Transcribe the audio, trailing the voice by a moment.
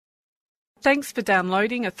Thanks for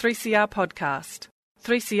downloading a 3CR podcast.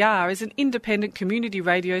 3CR is an independent community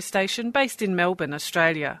radio station based in Melbourne,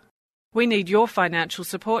 Australia. We need your financial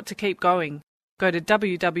support to keep going. Go to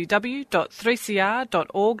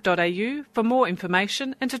www.3cr.org.au for more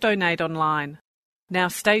information and to donate online. Now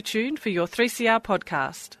stay tuned for your 3CR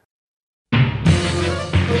podcast.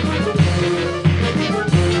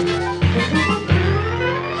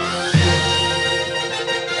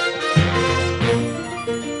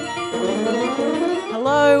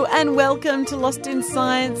 Hello and welcome to Lost in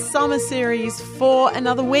Science Summer Series for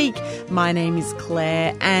another week. My name is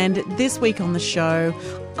Claire, and this week on the show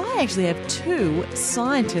I actually have two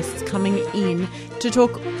scientists coming in to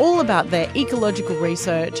talk all about their ecological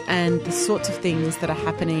research and the sorts of things that are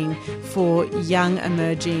happening for young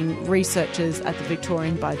emerging researchers at the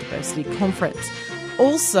Victorian Biodiversity Conference.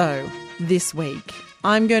 Also this week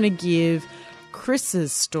I'm going to give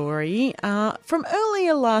Chris's story from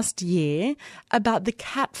earlier last year about the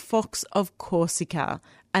cat fox of Corsica,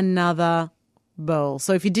 another bull.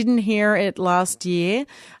 So if you didn't hear it last year,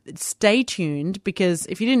 stay tuned, because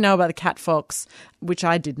if you didn't know about the cat fox, which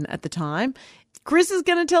I didn't at the time, Chris is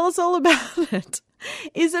going to tell us all about it.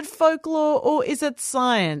 Is it folklore or is it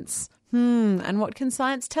science? And what can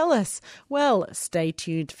science tell us? Well, stay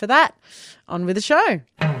tuned for that. On with the show.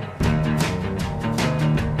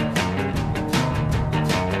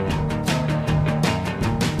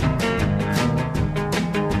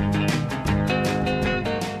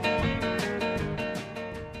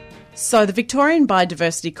 So the Victorian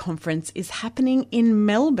Biodiversity Conference is happening in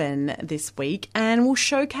Melbourne this week and will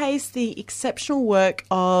showcase the exceptional work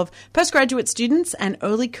of postgraduate students and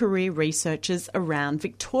early career researchers around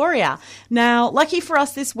Victoria. Now, lucky for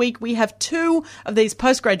us this week, we have two of these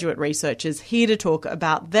postgraduate researchers here to talk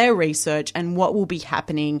about their research and what will be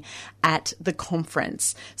happening at the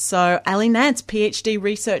conference. So Ali Nance, PhD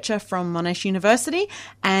researcher from Monash University,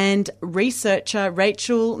 and researcher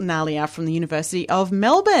Rachel Nalia from the University of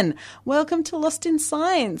Melbourne. Welcome to Lost in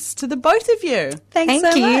Science to the both of you. Thank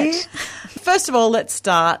you. Much. First of all, let's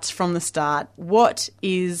start from the start. What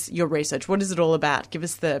is your research? What is it all about? Give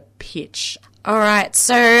us the pitch. All right.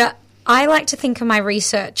 So I like to think of my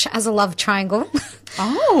research as a love triangle.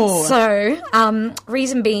 Oh. So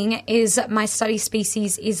reason being is my study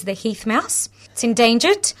species is the heath mouse. It's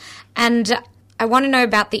endangered, and I want to know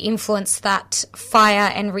about the influence that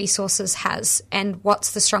fire and resources has and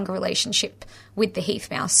what's the stronger relationship with the heath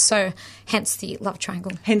mouse. So hence the love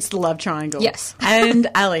triangle. Hence the love triangle. Yes. And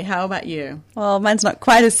Ali, how about you? Well, mine's not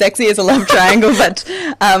quite as sexy as a love triangle, but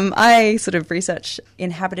I sort of research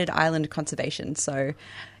inhabited island conservation. So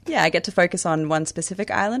yeah, I get to focus on one specific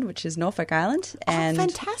island, which is Norfolk Island. And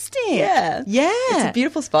fantastic. Yeah. Yeah. It's a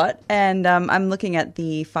beautiful spot. And I'm looking at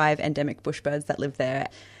the 5 endemic bush birds that live there,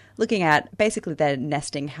 looking at basically their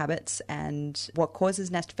nesting habits and what causes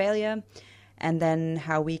nest failure, and then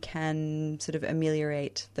how we can sort of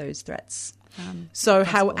ameliorate those threats. So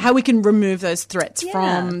how we can remove those threats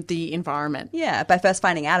from the environment. Yeah, by first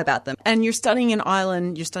finding out about them. And you're studying an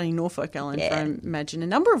island, you're studying Norfolk Island for, I imagine, a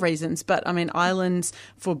number of reasons. But, I mean, islands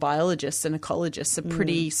for biologists and ecologists are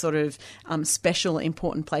pretty sort of special,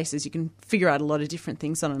 important places. You can figure out a lot of different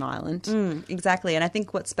things on an island. Exactly. And I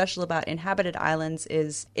think what's special about inhabited islands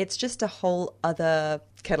is it's just a whole other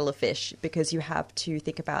kettle of fish, because you have to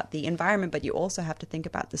think about the environment, but you also have to think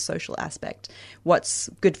about the social aspect.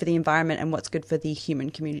 What's good for the environment and what's good for the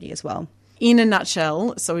human community as well. In a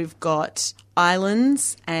nutshell, so we've got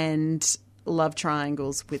islands and love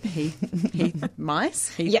triangles with heath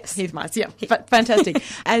mice? Yes. Heath mice, yeah. Fantastic.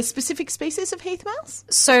 A specific species of heath mouse?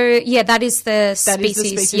 So, yeah, that is the species. That is the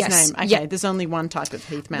species yes. name. Okay, yeah. There's only one type of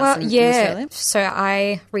heath mouse in Australia? So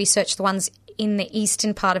I research the ones in the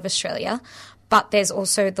eastern part of Australia, but there's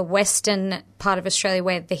also the western part of Australia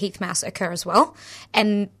where the heath mouse occur as well.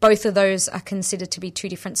 And both of those are considered to be two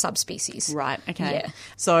different subspecies. Right, okay. Yeah.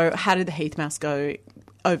 So how did the heath mouse go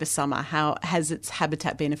over summer? How has its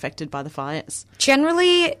habitat been affected by the fires?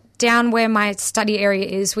 Generally, down where my study area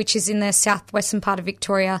is, which is in the southwestern part of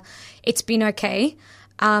Victoria, it's been okay.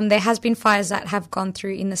 There has been fires that have gone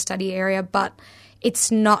through in the study area, but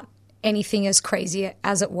it's not anything as crazy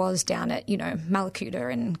as it was down at,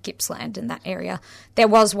 Mallacoota and Gippsland and that area. There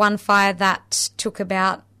was one fire that took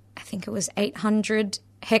about, I think it was 800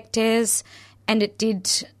 hectares, and it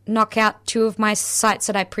did knock out 2 of my sites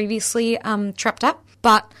that I previously trapped up,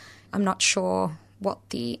 but I'm not sure what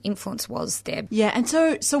the influence was there. Yeah, and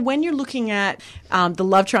so when you're looking at the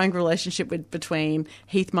love triangle relationship between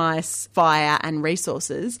heath mice, fire and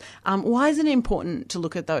resources, why is it important to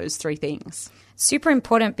look at those 3 things? Super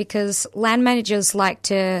important because land managers like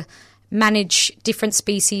to manage different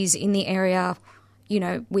species in the area,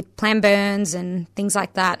 with plant burns and things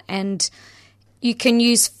like that. And you can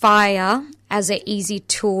use fire as an easy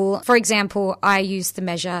tool. For example, I use the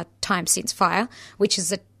measure time since fire, which is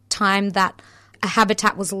the time that a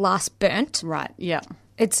habitat was last burnt. Right, yeah.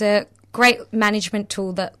 It's a great management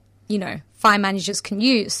tool that, fire managers can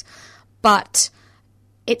use. But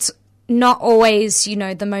it's not always,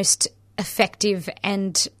 the most effective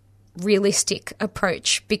and realistic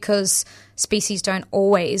approach, because species don't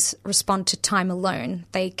always respond to time alone.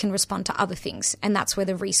 They can respond to other things, and that's where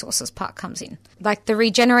the resources part comes in. Like the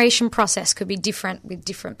regeneration process could be different with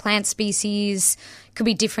different plant species, could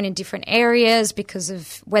be different in different areas because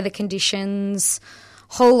of weather conditions,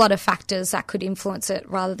 whole lot of factors that could influence it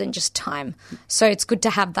rather than just time. So it's good to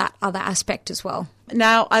have that other aspect as well.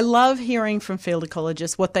 Now, I love hearing from field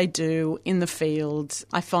ecologists what they do in the field.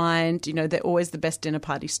 I find, they're always the best dinner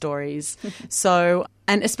party stories. So,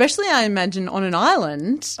 and especially I imagine on an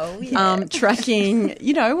island, tracking,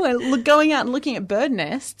 going out and looking at bird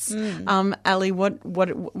nests. Ali, what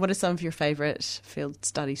are some of your favourite field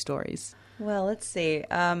study stories? Well, let's see.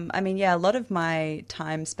 A lot of my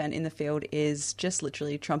time spent in the field is just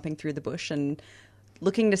literally tromping through the bush and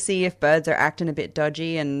looking to see if birds are acting a bit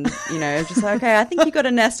dodgy and, just like, okay, I think you got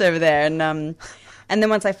a nest over there. And then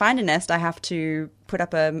once I find a nest, I have to put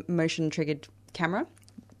up a motion-triggered camera.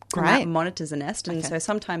 Great. And that monitors the nest. And so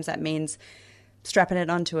sometimes that means strapping it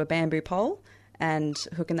onto a bamboo pole and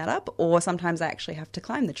hooking that up, or sometimes I actually have to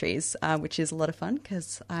climb the trees, which is a lot of fun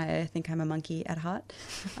because I think I'm a monkey at heart.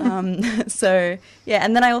 And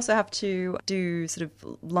then I also have to do sort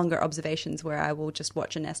of longer observations where I will just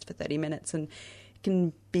watch a nest for 30 minutes, and it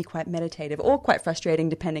can be quite meditative or quite frustrating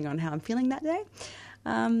depending on how I'm feeling that day.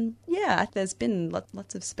 There's been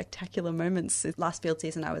lots of spectacular moments. Last field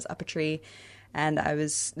season I was up a tree, and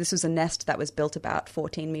this was a nest that was built about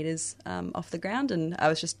 14 metres off the ground, and I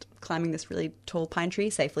was just climbing this really tall pine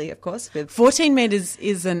tree safely, of course. 14 metres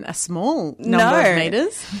isn't a small number of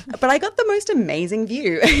metres. But I got the most amazing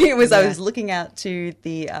view. I was looking out to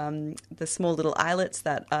the small little islets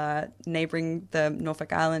that are neighbouring the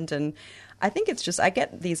Norfolk Island, and I think it's just I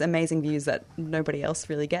get these amazing views that nobody else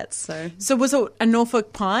really gets. So was it a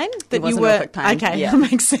Norfolk pine that it was you a were? Norfolk pine. Okay, yeah. that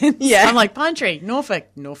makes sense. Yeah, I'm like pine tree, Norfolk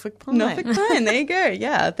pine. Norfolk pine. There you go.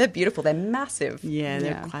 Yeah, they're beautiful. They're massive. Yeah,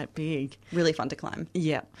 they're quite big. Really fun to climb.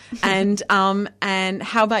 Yeah, and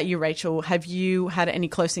how about you, Rachel? Have you had any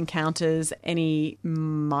close encounters? Any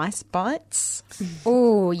mice bites?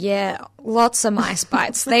 Oh yeah, lots of mice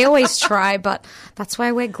bites. They always try, but that's why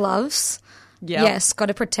I wear gloves. Yep. Yes, got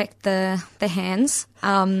to protect the hands.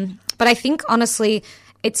 But I think, honestly,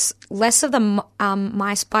 it's less of the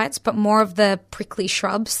mice bites, but more of the prickly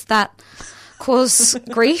shrubs that cause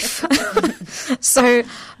grief. So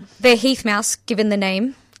the heath mouse, given the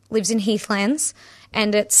name, lives in heathlands,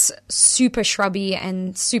 and it's super shrubby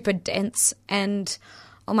and super dense. And,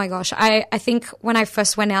 oh my gosh, I think when I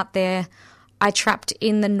first went out there, I trapped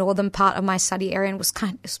in the northern part of my study area, and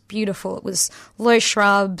it was beautiful. It was low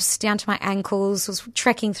shrubs down to my ankles, was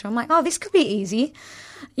trekking through. I'm like, oh, this could be easy.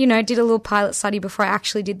 Did a little pilot study before I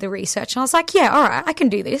actually did the research. And I was like, yeah, all right, I can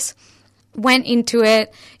do this. Went into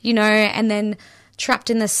it, and then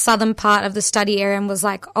trapped in the southern part of the study area and was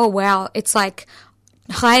like, oh, wow, it's like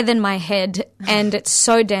higher than my head and it's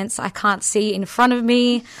so dense I can't see in front of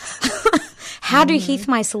me. How do heath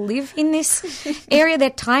mice live in this area? They're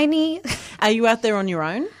tiny. Are you out there on your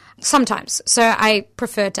own? Sometimes. So I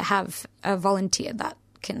prefer to have a volunteer that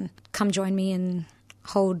can come join me and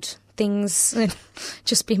hold things and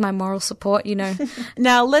just be my moral support,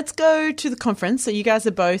 Now, let's go to the conference. So you guys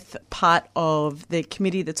are both part of the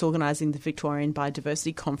committee that's organising the Victorian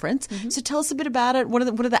Biodiversity Conference. Mm-hmm. So tell us a bit about it. What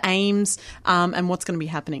are the aims and what's going to be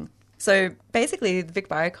happening? So basically, the Vic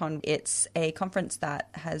BioCon, it's a conference that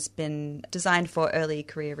has been designed for early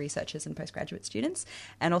career researchers and postgraduate students,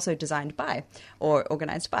 and also designed by or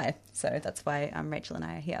organised by. So that's why Rachel and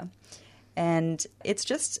I are here. And it's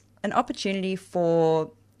just an opportunity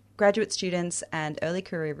for graduate students and early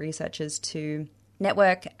career researchers to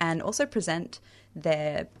network and also present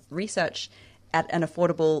their research at an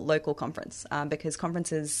affordable local conference, because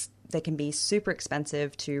conferences, they can be super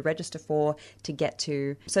expensive to register for, to get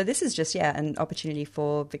to. So this is just, an opportunity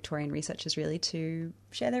for Victorian researchers really to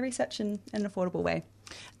share their research in an affordable way.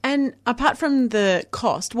 And apart from the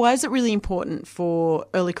cost, why is it really important for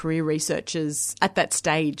early career researchers at that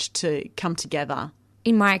stage to come together?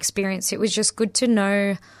 In my experience, it was just good to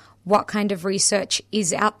know what kind of research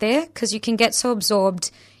is out there, because you can get so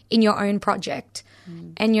absorbed in your own project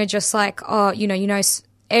and you're just like, oh, you know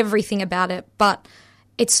everything about it, but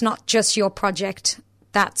it's not just your project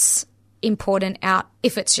that's important out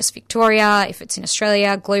if it's just Victoria, if it's in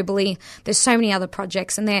Australia, globally. There's so many other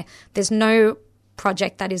projects, and there's no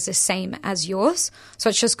project that is the same as yours. So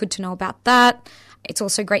it's just good to know about that. It's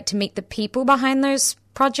also great to meet the people behind those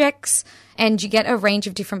projects, and you get a range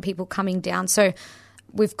of different people coming down. So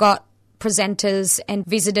we've got presenters and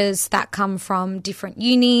visitors that come from different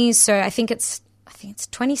unis. So I think it's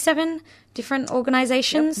 27 different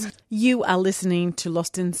organisations. Yep. You are listening to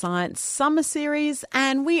Lost in Science Summer Series,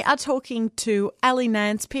 and we are talking to Ali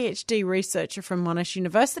Nance, PhD researcher from Monash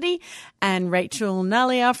University, and Rachel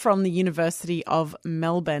Nalia from the University of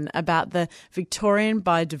Melbourne about the Victorian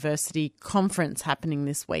Biodiversity Conference happening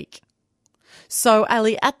this week. So,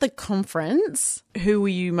 Ali, at the conference, who were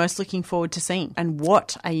you most looking forward to seeing, and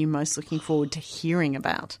what are you most looking forward to hearing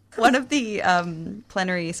about? One of the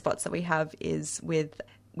plenary spots that we have is we've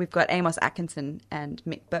got Amos Atkinson and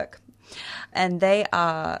Mick Burke, and they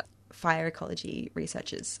are fire ecology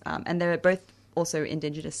researchers, and they're both also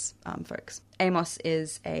Indigenous folks. Amos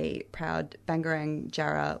is a proud Bangarang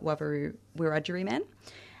Jarrah Wavaroo Wiradjuri man,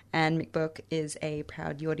 and Mick Burke is a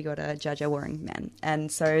proud Yorta Yorta Dja Dja Wurrung man.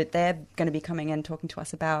 And so they're going to be coming and talking to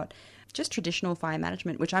us about just traditional fire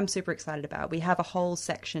management, which I'm super excited about. We have a whole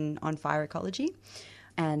section on fire ecology,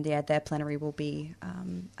 and yeah, their plenary will be,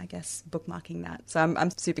 I guess, bookmarking that. So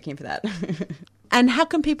I'm super keen for that. And how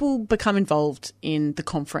can people become involved in the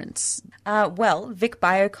conference? Well, Vic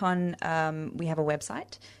Biocon, we have a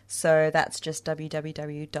website. So that's just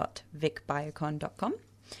www.vicbiocon.com.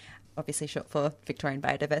 Obviously short for Victorian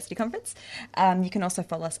Biodiversity Conference. You can also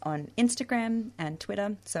follow us on Instagram and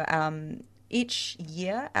Twitter. So each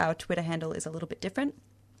year our Twitter handle is a little bit different.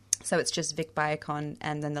 So it's just Vic Biocon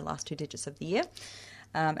and then the last 2 digits of the year.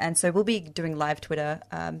 And so we'll be doing live Twitter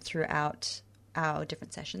throughout our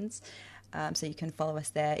different sessions. So you can follow us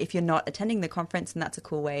there. If you're not attending the conference, and that's a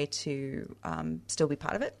cool way to still be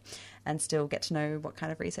part of it and still get to know what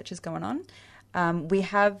kind of research is going on. We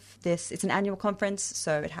have this, it's an annual conference,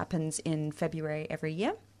 so it happens in February every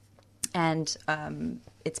year. And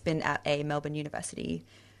it's been at a Melbourne university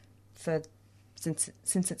since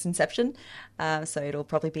its inception. So it'll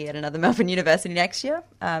probably be at another Melbourne university next year.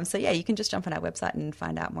 So yeah, you can just jump on our website and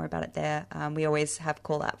find out more about it there. We always have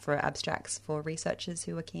call out for abstracts for researchers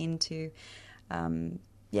who are keen to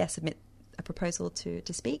submit a proposal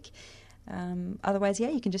to speak. Otherwise, yeah,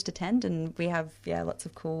 you can just attend, and we have lots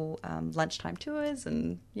of cool lunchtime tours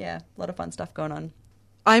and a lot of fun stuff going on.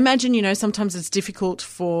 I imagine, sometimes it's difficult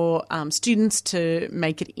for students to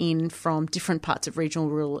make it in from different parts of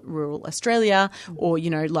regional rural Australia, or,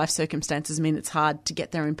 life circumstances mean it's hard to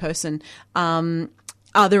get there in person.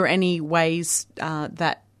 Are there any ways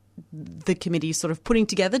that the committee is sort of putting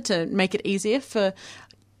together to make it easier for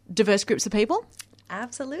diverse groups of people?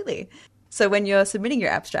 Absolutely. So when you're submitting your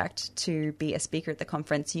abstract to be a speaker at the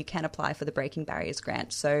conference, you can apply for the Breaking Barriers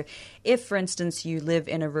grant. So if, for instance, you live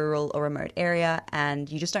in a rural or remote area and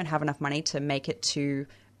you just don't have enough money to make it to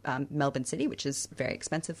Melbourne City, which is very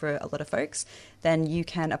expensive for a lot of folks, then you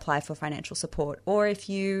can apply for financial support. Or if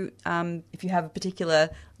you have a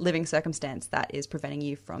particular living circumstance that is preventing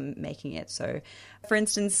you from making it. So, for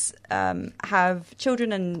instance, have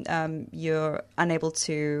children and you're unable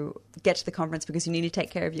to get to the conference because you need to take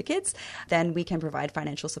care of your kids, then we can provide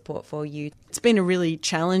financial support for you. It's been a really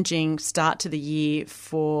challenging start to the year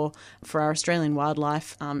for our Australian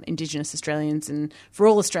wildlife, Indigenous Australians, and for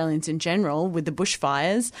all Australians in general with the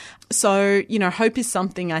bushfires. So, hope is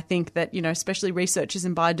something I think that, especially researchers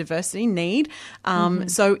in biodiversity need.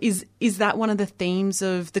 So is that one of the themes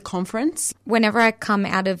of the conference? Whenever I come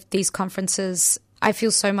out of these conferences, I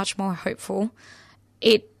feel so much more hopeful.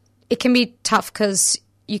 It can be tough because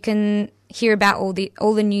you can hear about all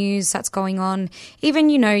the news that's going on. Even,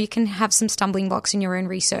 you can have some stumbling blocks in your own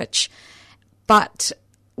research. But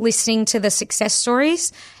listening to the success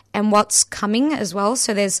stories and what's coming as well.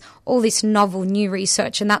 So there's all this novel new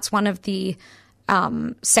research, and that's one of the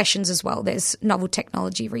sessions as well. There's novel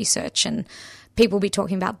technology research, and people will be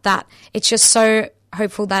talking about that. It's just so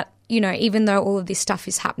hopeful that, even though all of this stuff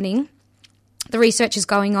is happening, the research is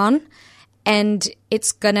going on and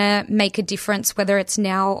it's going to make a difference, whether it's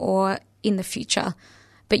now or in the future.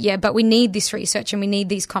 But we need this research and we need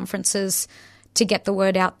these conferences to get the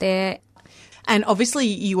word out there. And obviously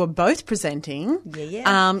you are both presenting. Yeah.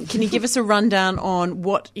 Can you give us a rundown on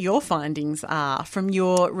what your findings are from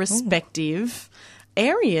your respective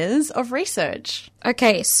areas of research?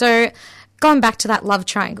 Okay, so going back to that love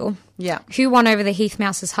triangle. Yeah. Who won over the heath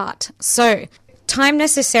mouse's heart? So time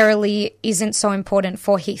necessarily isn't so important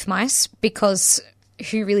for heath mice because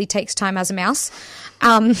who really takes time as a mouse.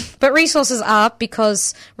 But resources are,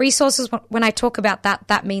 because resources, when I talk about that,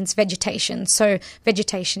 that means vegetation. So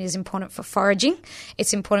vegetation is important for foraging,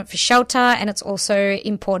 it's important for shelter, and it's also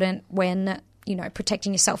important when,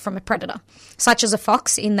 protecting yourself from a predator, such as a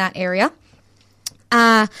fox in that area.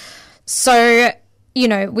 So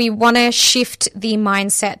we want to shift the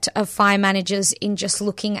mindset of fire managers in just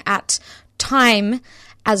looking at time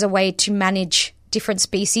as a way to manage different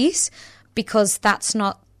species, because that's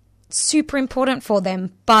not super important for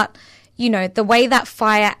them. But, the way that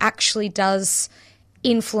fire actually does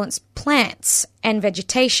influence plants and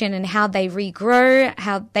vegetation and how they regrow,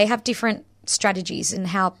 how they have different strategies in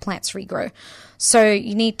how plants regrow. So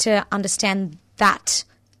you need to understand that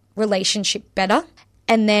relationship better.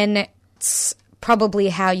 And then it's probably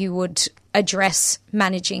how you would address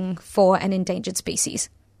managing for an endangered species.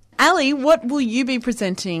 Ali, what will you be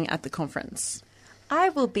presenting at the conference? I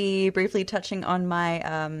will be briefly touching on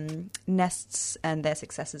my nests and their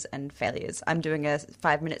successes and failures. I'm doing a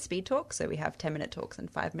 5-minute speed talk, so we have 10-minute talks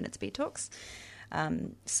and 5-minute speed talks.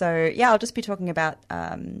 I'll just be talking about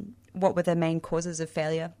what were the main causes of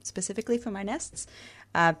failure specifically for my nests.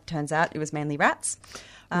 Turns out it was mainly rats.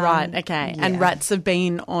 Right, okay. Yeah. And rats have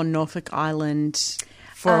been on Norfolk Island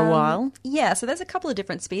for a while? Yeah, so there's a couple of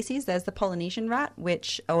different species. There's the Polynesian rat,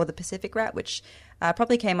 or the Pacific rat, which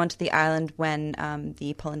probably came onto the island when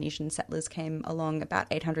the Polynesian settlers came along about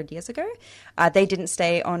 800 years ago. They didn't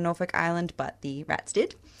stay on Norfolk Island, but the rats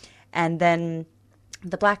did. And then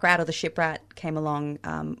the black rat, or the ship rat, came along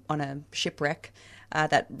on a shipwreck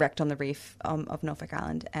that wrecked on the reef of Norfolk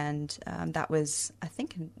Island. And that was, I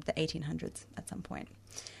think, in the 1800s at some point.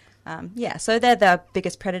 So they're the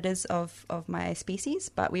biggest predators of my species,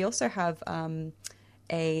 but we also have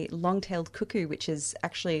a long-tailed cuckoo, which is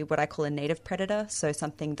actually what I call a native predator, so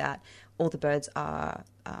something that all the birds are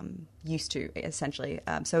used to, essentially.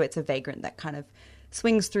 So it's a vagrant that kind of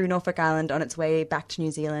swings through Norfolk Island on its way back to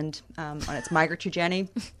New Zealand on its migratory journey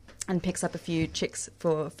and picks up a few chicks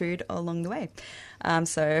for food along the way.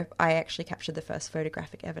 So I actually captured the first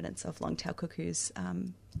photographic evidence of long-tailed cuckoos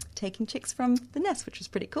taking chicks from the nest, which was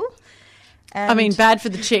pretty cool. And bad for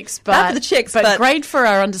the chicks, but great for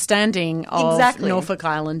our understanding of Norfolk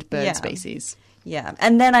Island bird species. Yeah,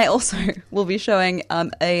 and then I also will be showing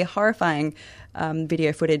a horrifying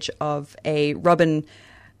video footage of a robin,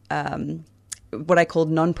 what I called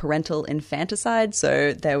non-parental infanticide.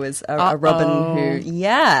 So there was a robin who,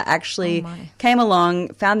 actually came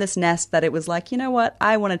along, found this nest that it was like, you know what,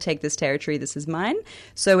 I want to take this territory, this is mine.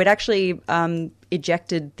 So it actually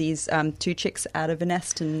ejected these 2 chicks out of a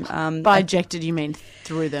nest. And by ejected, you mean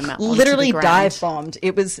threw them out literally onto the ground. dive-bombed.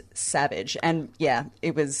 It was savage. And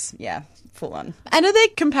it was full on. And are there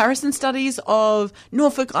comparison studies of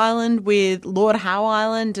Norfolk Island with Lord Howe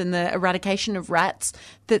Island and the eradication of rats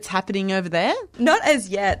that's happening over there? Not as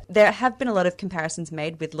yet. There have been a lot of comparisons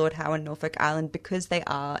made with Lord Howe and Norfolk Island because they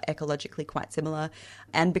are ecologically quite similar,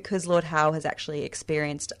 and because Lord Howe has actually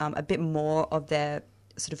experienced a bit more of their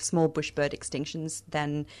sort of small bush bird extinctions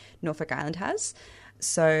than Norfolk Island has.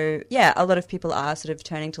 So, a lot of people are sort of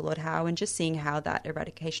turning to Lord Howe and just seeing how that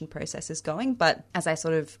eradication process is going. But as I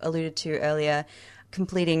sort of alluded to earlier,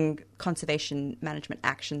 completing conservation management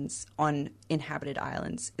actions on inhabited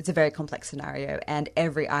islands, it's a very complex scenario, and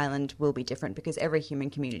every island will be different because every human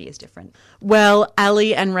community is different. Well,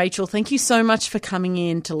 Ali and Rachel, thank you so much for coming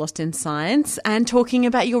in to Lost in Science and talking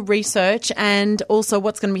about your research and also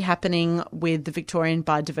what's going to be happening with the Victorian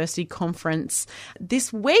Biodiversity Conference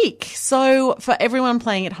this week. So for everyone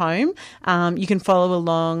playing at home, you can follow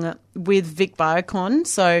along with Vic Biocon.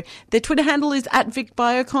 So their Twitter handle is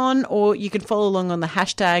 @VicBiocon, or you can follow along on the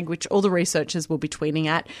hashtag, which all the researchers will be tweeting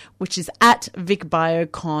at, which is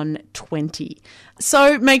 @VicBiocon20.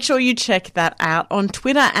 So make sure you check that out on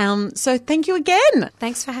Twitter. So thank you again.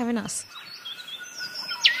 Thanks for having us.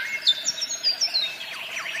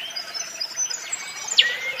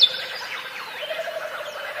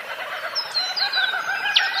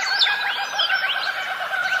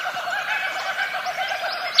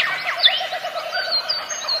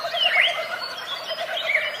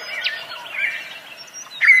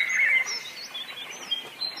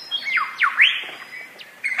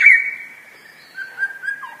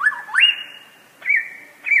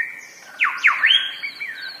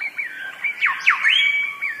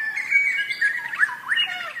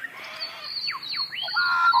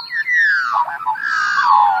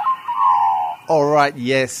 All right,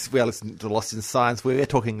 yes, we are listening to Lost in Science. We're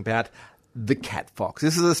talking about the cat fox.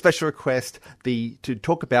 This is a special request to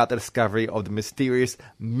talk about the discovery of the mysterious,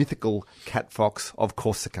 mythical cat fox of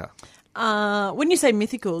Corsica. When you say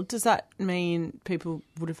mythical, does that mean people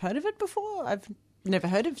would have heard of it before? never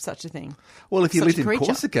heard of such a thing. Well, if you Such lived a in creature.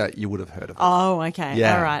 Corsica, you would have heard of it. Oh, okay.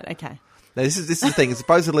 Yeah. All right. Okay. Now, this is the thing.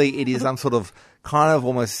 Supposedly, it is some sort of kind of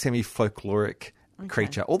almost semi-folkloric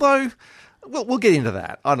creature. Although, we'll get into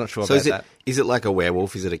that. I'm not sure So about that. is it like a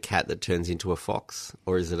werewolf? Is it a cat that turns into a fox?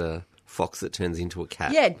 Or is it a fox that turns into a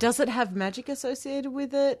cat? Yeah. Does it have magic associated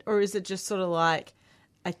with it, or is it just sort of like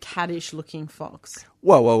a caddish looking fox?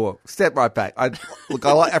 Whoa. Step right back. I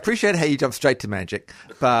appreciate how you jump straight to magic,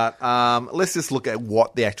 but let's just look at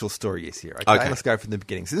what the actual story is here. Okay? Let's go from the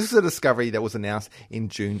beginning. So this is a discovery that was announced in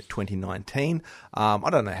June 2019. I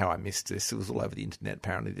don't know how I missed this. It was all over the internet,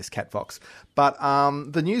 apparently, this cat fox. But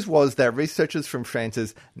the news was that researchers from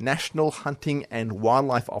France's National Hunting and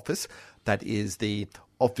Wildlife Office, that is the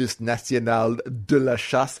Office National de la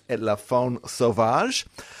Chasse et la Faune Sauvage.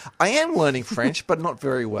 I am learning French, but not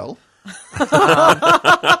very well.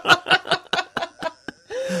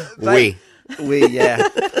 Oui. Yeah.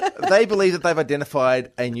 They believe that they've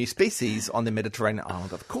identified a new species on the Mediterranean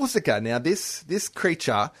island of Corsica. Now, this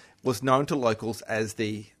creature was known to locals as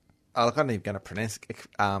the... I'm not even going to pronounce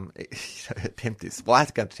attempt this. Well, I have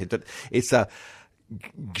to go to attempt it. It's a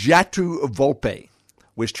Giatu Volpe,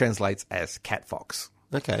 which translates as cat fox.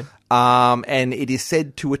 Okay. And it is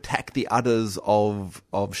said to attack the udders of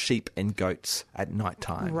sheep and goats at night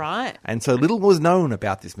time. Right. And so little was known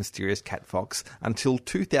about this mysterious cat fox until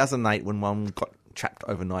 2008 when one got trapped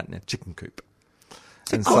overnight in a chicken coop.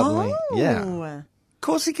 And suddenly, yeah.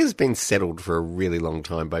 Corsica's been settled for a really long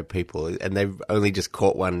time by people, and they've only just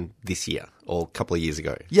caught one this year or a couple of years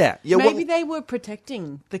ago. Yeah. Maybe they were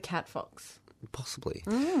protecting the cat fox. Possibly.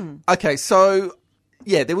 Okay, so...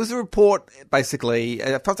 Yeah, there was a report. Basically,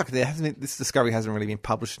 this discovery hasn't really been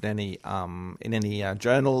published in any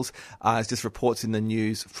journals. It's just reports in the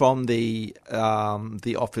news from the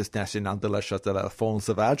Office National de la Chasse et de la Faune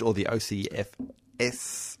Sauvage, or the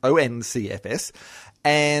ONCFS,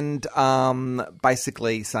 and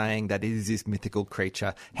basically saying that it is this mythical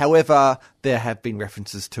creature. However, there have been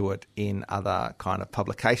references to it in other kind of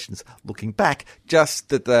publications looking back, just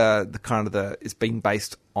that it's been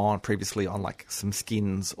based on previously on like some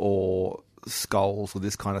skins or skulls or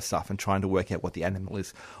this kind of stuff, and trying to work out what the animal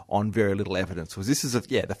is on very little evidence. Because this is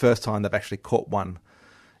the first time they've actually caught one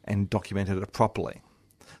and documented it properly.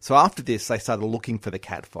 So after this, they started looking for the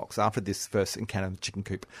cat fox. After this first encounter in the chicken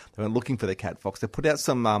coop, they went looking for the cat fox. They put out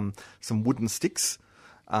some wooden sticks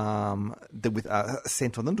with a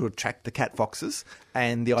scent on them to attract the cat foxes,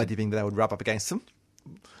 and the idea being that they would rub up against them.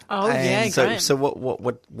 Oh, yeah, great. So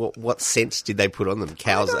what scent did they put on them?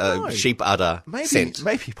 Cows, sheep udder scent?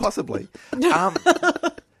 Maybe, possibly.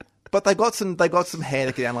 But they got some hair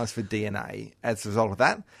that could analyse for DNA as a result of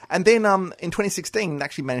that. And then in 2016, they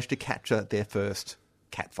actually managed to capture their first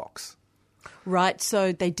cat fox. Right,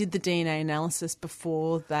 so they did the DNA analysis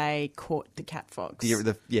before they caught the cat fox.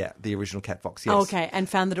 The original cat fox, yes. Oh, okay, and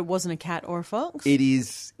found that it wasn't a cat or a fox? It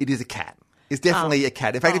is a cat. It's definitely a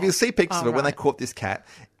cat. In fact, if you see pictures of it, when they caught this cat,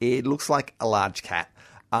 it looks like a large cat.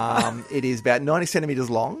 It is about 90 centimetres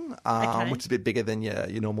long, which is a bit bigger than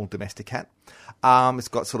your normal domestic cat. It's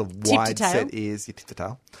got sort of wide set ears. Tip to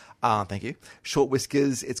tail. Thank you. Short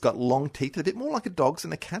whiskers. It's got long teeth, a bit more like a dog's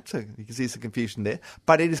than a cat, so you can see some confusion there.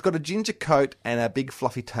 But it has got a ginger coat and a big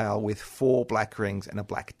fluffy tail with 4 black rings and a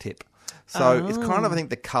black tip. So it's kind of, I think,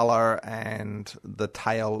 the colour and the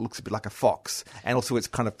tail looks a bit like a fox, and also its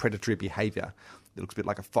kind of predatory behaviour. It looks a bit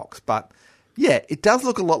like a fox. But, yeah, it does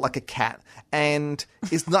look a lot like a cat, and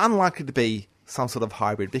it's unlikely to be some sort of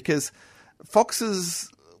hybrid, because foxes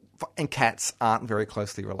and cats aren't very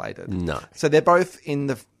closely related. No. So they're both in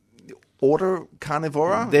the order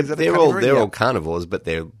Carnivora. They're all carnivores, but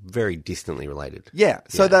they're very distantly related. Yeah.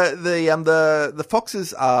 So the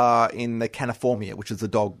foxes are in the Caniformia, which is the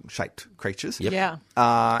dog-shaped creatures. Yep. Yeah.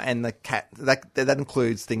 And the cat that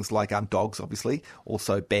includes things like dogs, obviously,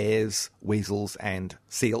 also bears, weasels, and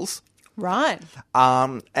seals. Right.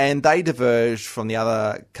 And they diverged from the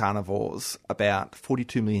other carnivores about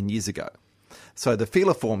 42 million years ago. So the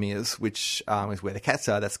Feliformias, which is where the cats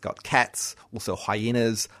are, that's got cats, also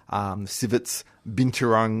hyenas, civets,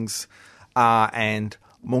 binturongs, and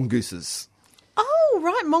mongooses. Oh,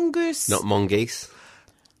 right, mongoose. Not mongoose.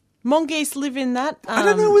 Mongoose live in that. I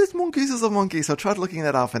don't know whether it's mongooses or mongoose. I tried looking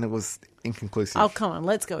that up and it was inconclusive. Oh, come on,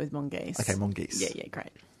 let's go with mongoose. Okay, mongoose. Yeah,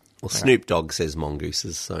 great. Well, Snoop Dogg says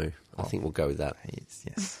mongooses, so I think we'll go with that.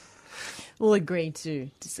 Yes. We'll agree to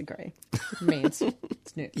disagree. Me and Snoop.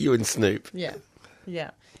 You and Snoop. Yeah.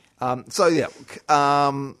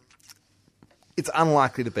 It's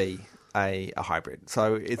unlikely to be a hybrid.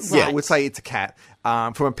 So it's Right. I would say it's a cat.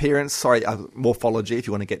 From appearance, morphology, if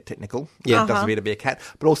you want to get technical, Yeah. it doesn't appear to be a cat.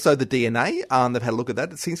 But also the DNA, they've had a look at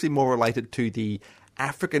that. It seems to be more related to the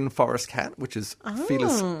African forest cat, which is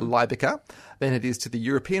Felis libica, than it is to the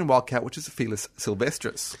European wild cat, which is Felis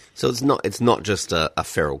sylvestris. So it's not just a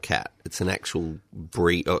feral cat. It's an actual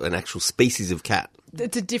breed or an actual species of cat.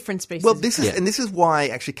 It's a different species. Well, this is why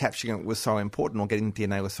actually capturing it was so important, or getting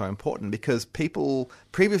DNA was so important, because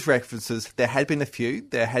previous references, there had been a few.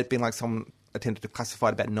 There had been like someone attempted to classify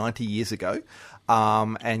it about 90 years ago,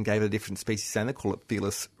 and gave it a different species name. They call it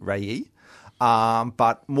Felis rayi.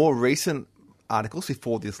 But more recent articles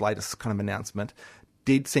before this latest kind of announcement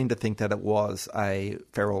did seem to think that it was a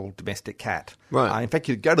feral domestic cat. Right. In fact,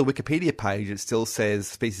 you go to the Wikipedia page, it still says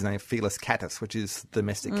species name Felis catus, which is the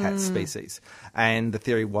domestic cat species. And the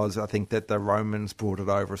theory was, I think, that the Romans brought it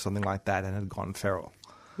over or something like that and had gone feral.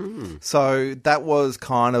 So that was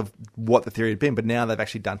kind of what the theory had been, but now they've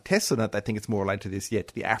actually done tests on it. They think it's more related to this,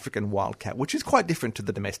 to the African wild cat, which is quite different to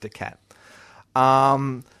the domestic cat.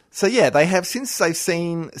 So yeah, since they've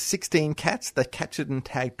seen 16 cats, they've captured and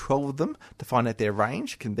tagged 12 of them to find out their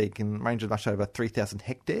range. They can range as much over 3,000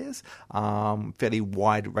 hectares, fairly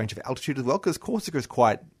wide range of altitude as well, because Corsica is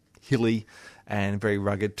quite hilly and very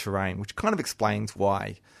rugged terrain, which kind of explains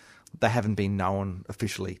why they haven't been known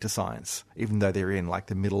officially to science, even though they're in like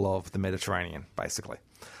the middle of the Mediterranean, basically.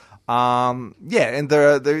 And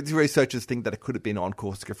the researchers think that it could have been on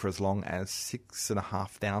Corsica for as long as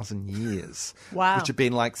 6,500 years. Wow. Which have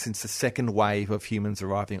been like since the second wave of humans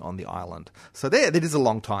arriving on the island. So that is a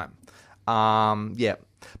long time.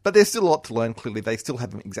 But there's still a lot to learn, clearly. They still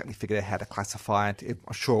haven't exactly figured out how to classify it.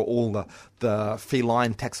 I'm sure all the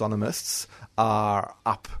feline taxonomists are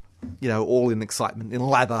up, all in excitement, in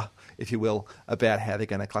lather, if you will, about how they're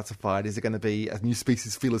going to classify it. Is it going to be a new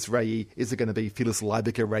species, Felis rayi? Is it going to be Felis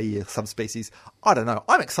libica rayi, a subspecies? I don't know.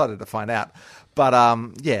 I'm excited to find out. But,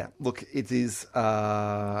 look, it is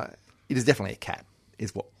definitely a cat,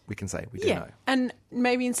 is what we can say. We do know. And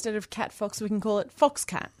maybe instead of cat fox, we can call it fox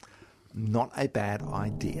cat. Not a bad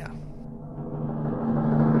idea.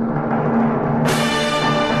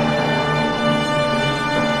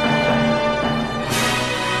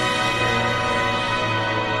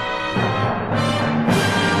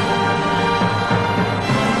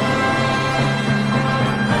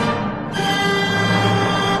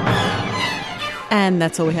 And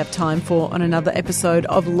that's all we have time for on another episode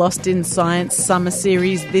of Lost in Science Summer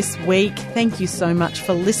Series this week. Thank you so much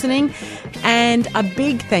for listening. And a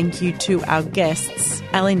big thank you to our guests,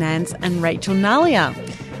 Ali Nance and Rachel Nalia.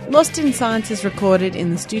 Lost in Science is recorded in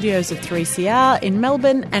the studios of 3CR in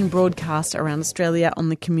Melbourne and broadcast around Australia on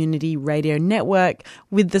the Community Radio Network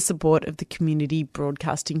with the support of the Community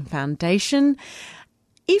Broadcasting Foundation.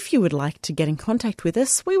 If you would like to get in contact with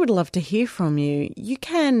us, we would love to hear from you. You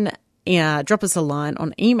can drop us a line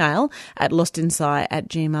on email at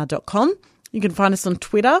lostinsci@gmail.com. You can find us on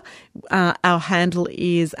Twitter. Our handle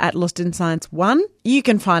is at lostinscience1. You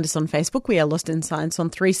can find us on Facebook. We are Lost in Science on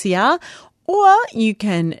 3CR. Or you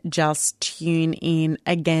can just tune in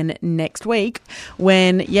again next week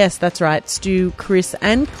when, yes, that's right, Stu, Chris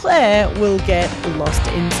and Claire will get lost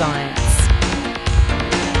in science.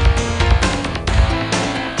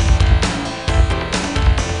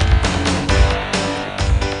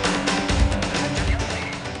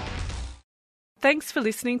 Thanks for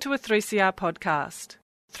listening to a 3CR podcast.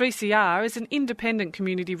 3CR is an independent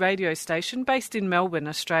community radio station based in Melbourne,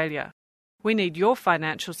 Australia. We need your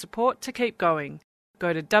financial support to keep going.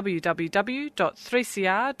 Go to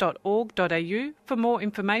www.3cr.org.au for more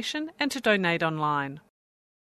information and to donate online.